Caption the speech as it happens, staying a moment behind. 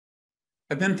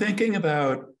I've been thinking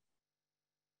about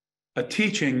a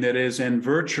teaching that is in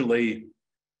virtually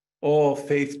all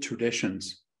faith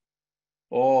traditions,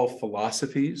 all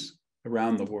philosophies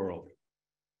around the world.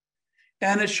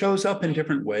 And it shows up in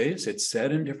different ways. It's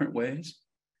said in different ways.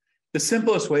 The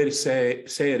simplest way to say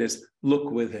it is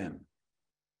look within.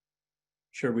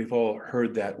 Sure, we've all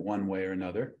heard that one way or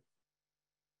another.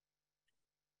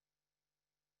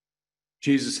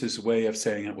 Jesus' way of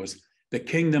saying it was, the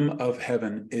kingdom of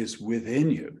heaven is within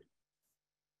you.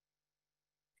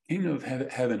 The kingdom of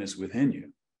heaven is within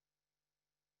you.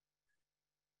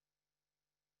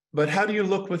 But how do you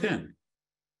look within?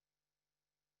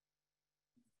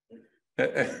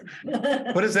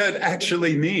 What does that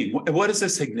actually mean? What is the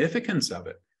significance of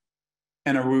it?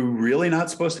 And are we really not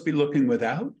supposed to be looking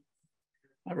without?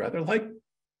 I rather like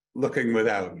looking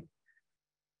without.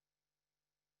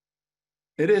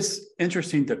 It is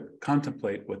interesting to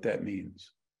contemplate what that means.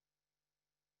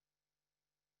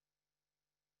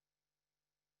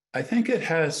 I think it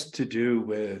has to do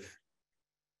with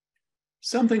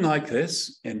something like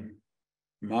this, in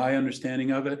my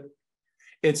understanding of it.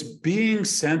 It's being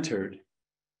centered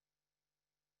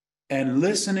and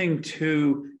listening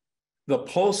to the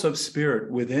pulse of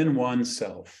spirit within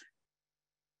oneself.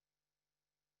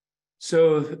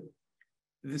 So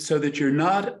that you're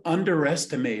not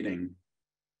underestimating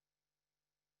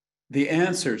the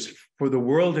answers for the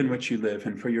world in which you live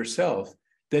and for yourself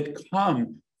that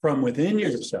come from within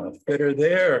yourself, that are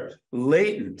there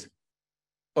latent,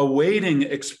 awaiting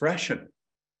expression.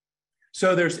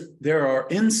 So there are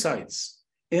insights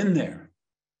in there,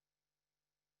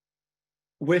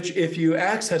 which if you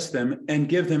access them and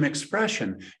give them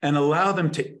expression and allow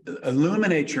them to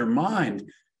illuminate your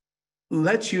mind,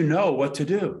 lets you know what to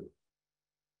do.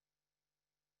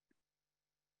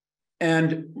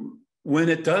 And when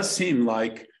it does seem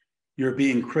like you're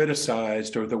being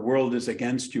criticized or the world is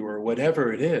against you or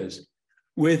whatever it is,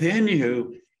 within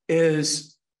you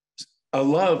is a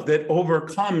love that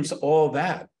overcomes all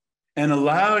that and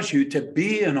allows you to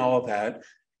be in all that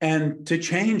and to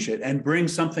change it and bring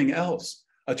something else,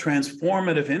 a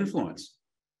transformative influence,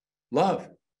 love.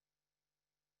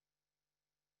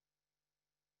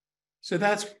 So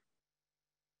that's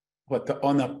what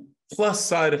on the plus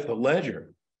side of the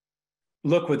ledger.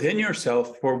 Look within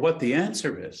yourself for what the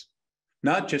answer is,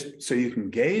 not just so you can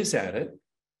gaze at it,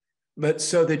 but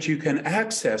so that you can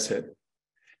access it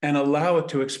and allow it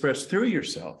to express through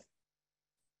yourself.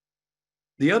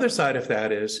 The other side of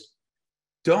that is,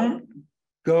 don't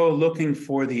go looking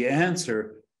for the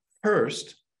answer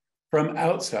first from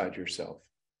outside yourself.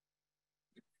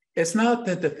 It's not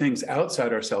that the things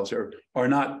outside ourselves are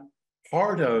not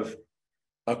part of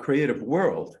a creative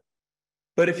world.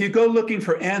 But if you go looking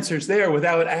for answers there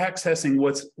without accessing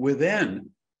what's within,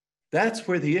 that's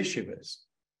where the issue is.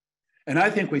 And I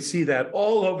think we see that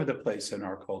all over the place in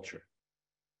our culture.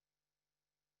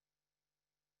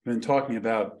 We've been talking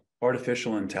about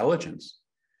artificial intelligence.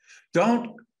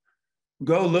 Don't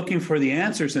go looking for the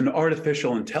answers in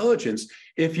artificial intelligence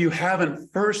if you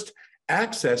haven't first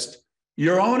accessed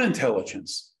your own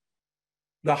intelligence,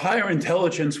 the higher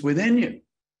intelligence within you.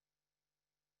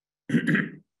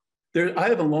 I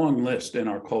have a long list in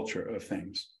our culture of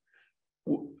things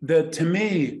that, to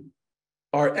me,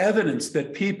 are evidence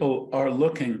that people are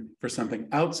looking for something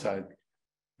outside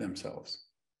themselves.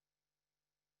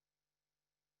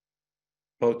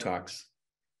 Botox,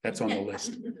 that's on the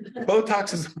list.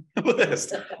 Botox is on the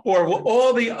list. Or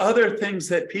all the other things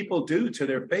that people do to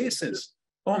their faces.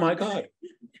 Oh my God.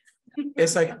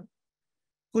 It's like,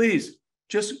 please,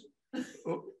 just...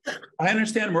 I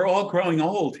understand we're all growing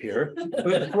old here,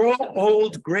 but grow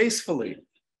old gracefully.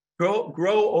 Grow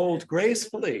old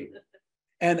gracefully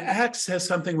and access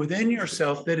something within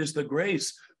yourself that is the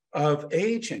grace of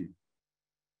aging.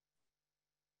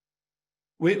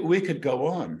 We could go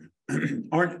on.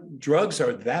 Drugs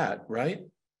are that, right?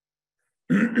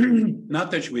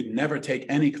 Not that you would never take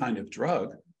any kind of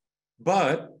drug,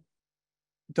 but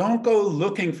don't go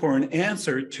looking for an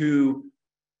answer to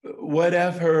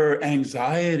whatever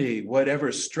anxiety,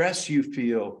 whatever stress you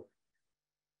feel,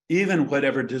 even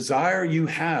whatever desire you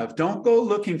have. Don't go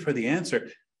looking for the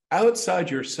answer outside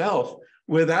yourself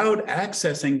without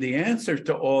accessing the answer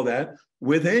to all that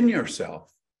within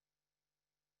yourself.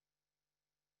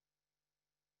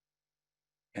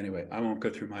 Anyway, I won't go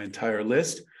through my entire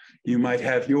list. You might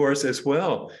have yours as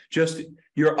well. Just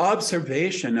your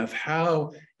observation of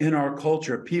how in our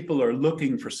culture people are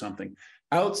looking for something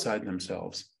outside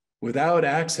themselves without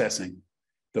accessing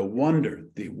the wonder,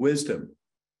 the wisdom,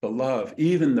 the love,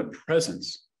 even the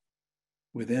presence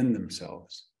within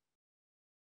themselves.